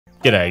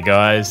G'day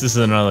guys, this is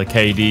another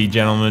KD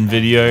Gentleman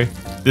video.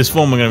 This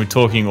one we're going to be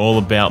talking all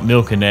about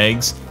milk and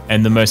eggs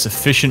and the most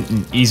efficient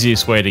and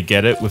easiest way to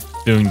get it with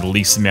doing the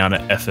least amount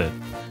of effort.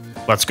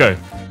 Let's go.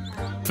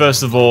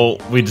 First of all,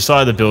 we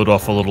decided to build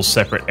off a little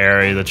separate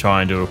area to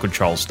try and do a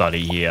control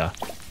study here.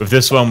 With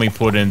this one we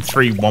put in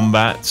 3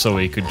 wombats so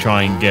we could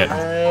try and get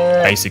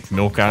basic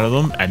milk out of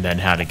them and then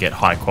how to get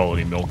high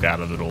quality milk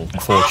out of it all.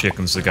 4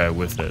 chickens to go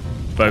with it.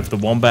 Both the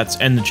wombats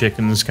and the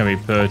chickens can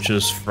be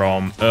purchased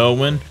from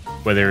Irwin,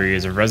 whether he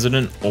is a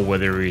resident or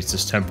whether he is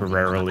just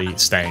temporarily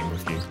staying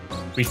with you.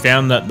 We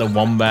found that the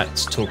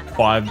wombats took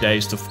 5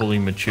 days to fully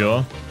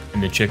mature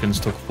and the chickens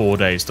took 4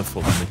 days to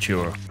fully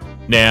mature.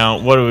 Now,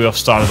 what we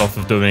started off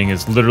with doing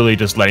is literally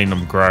just letting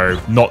them grow,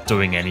 not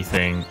doing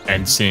anything,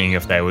 and seeing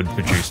if they would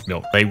produce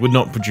milk. They would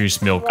not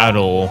produce milk at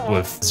all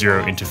with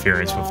zero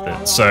interference with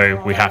it,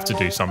 so we have to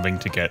do something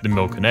to get the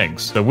milk and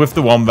eggs. So with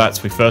the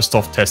wombats, we first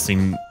off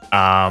testing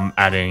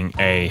adding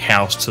a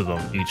house to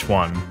them, each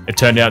one. It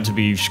turned out to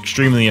be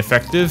extremely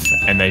effective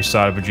and they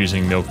started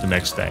producing milk the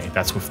next day.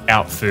 That's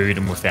without food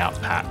and without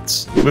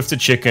pats. With the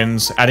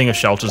chickens, adding a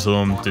shelter to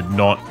them did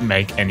not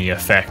make any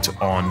effect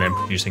on them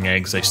producing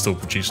eggs. They still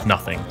produced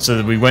nothing.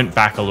 So we went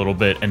back a little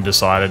bit and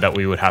decided that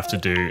we would have to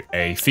do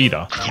a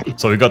feeder.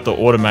 So we got the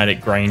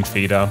automatic grain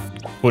feeder,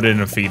 put in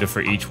a feeder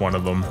for each one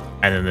of them,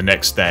 and then the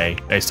next day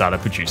they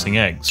started producing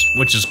eggs,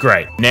 which is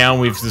great. Now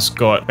we've just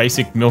got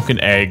basic milk and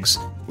eggs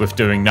with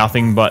doing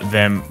nothing but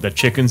the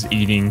chickens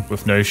eating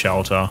with no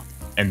shelter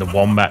and the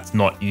wombats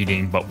not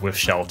eating but with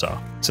shelter.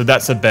 So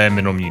that's the bare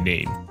minimum you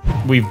need.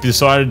 We've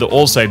decided to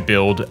also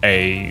build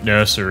a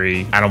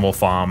nursery animal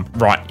farm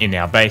right in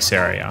our base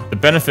area. The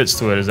benefits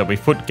to it is that we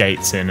put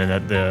gates in and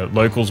that the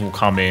locals will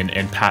come in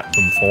and pat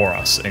them for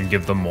us and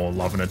give them more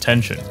love and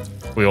attention.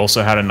 We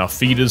also had enough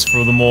feeders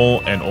for them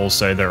all and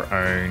also their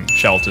own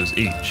shelters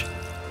each.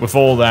 With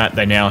all that,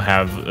 they now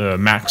have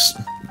max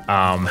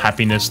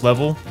happiness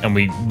level, and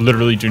we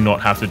literally do not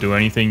have to do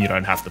anything. You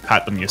don't have to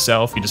pat them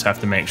yourself. You just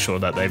have to make sure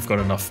that they've got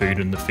enough food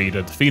in the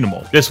feeder to feed them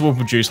all. This will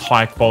produce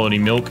high quality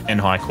milk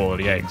and high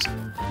quality eggs.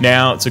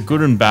 Now, it's a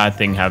good and bad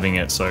thing having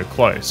it so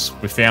close.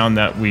 We found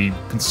that we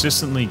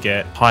consistently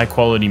get high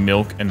quality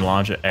milk and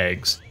larger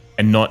eggs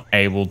and not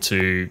able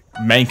to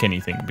make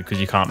anything because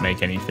you can't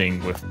make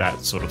anything with that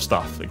sort of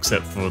stuff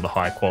except for the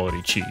high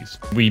quality cheese.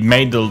 We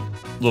made the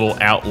little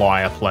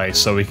outlier place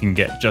so we can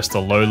get just a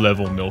low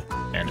level milk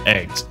and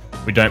eggs.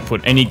 We don't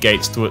put any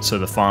gates to it so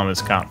the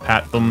farmers can't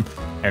pat them,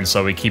 and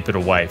so we keep it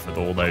away for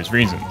all those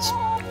reasons.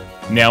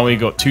 Now we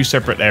got 2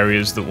 separate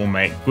areas that will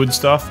make good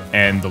stuff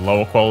and the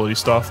lower quality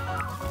stuff,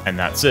 and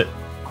that's it.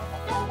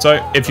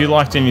 So if you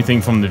liked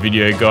anything from the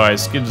video,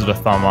 guys, give it a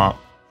thumb up.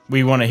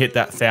 We want to hit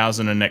that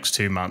 1,000 in the next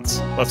 2 months.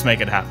 Let's make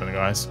it happen,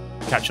 guys.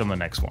 Catch you on the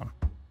next one.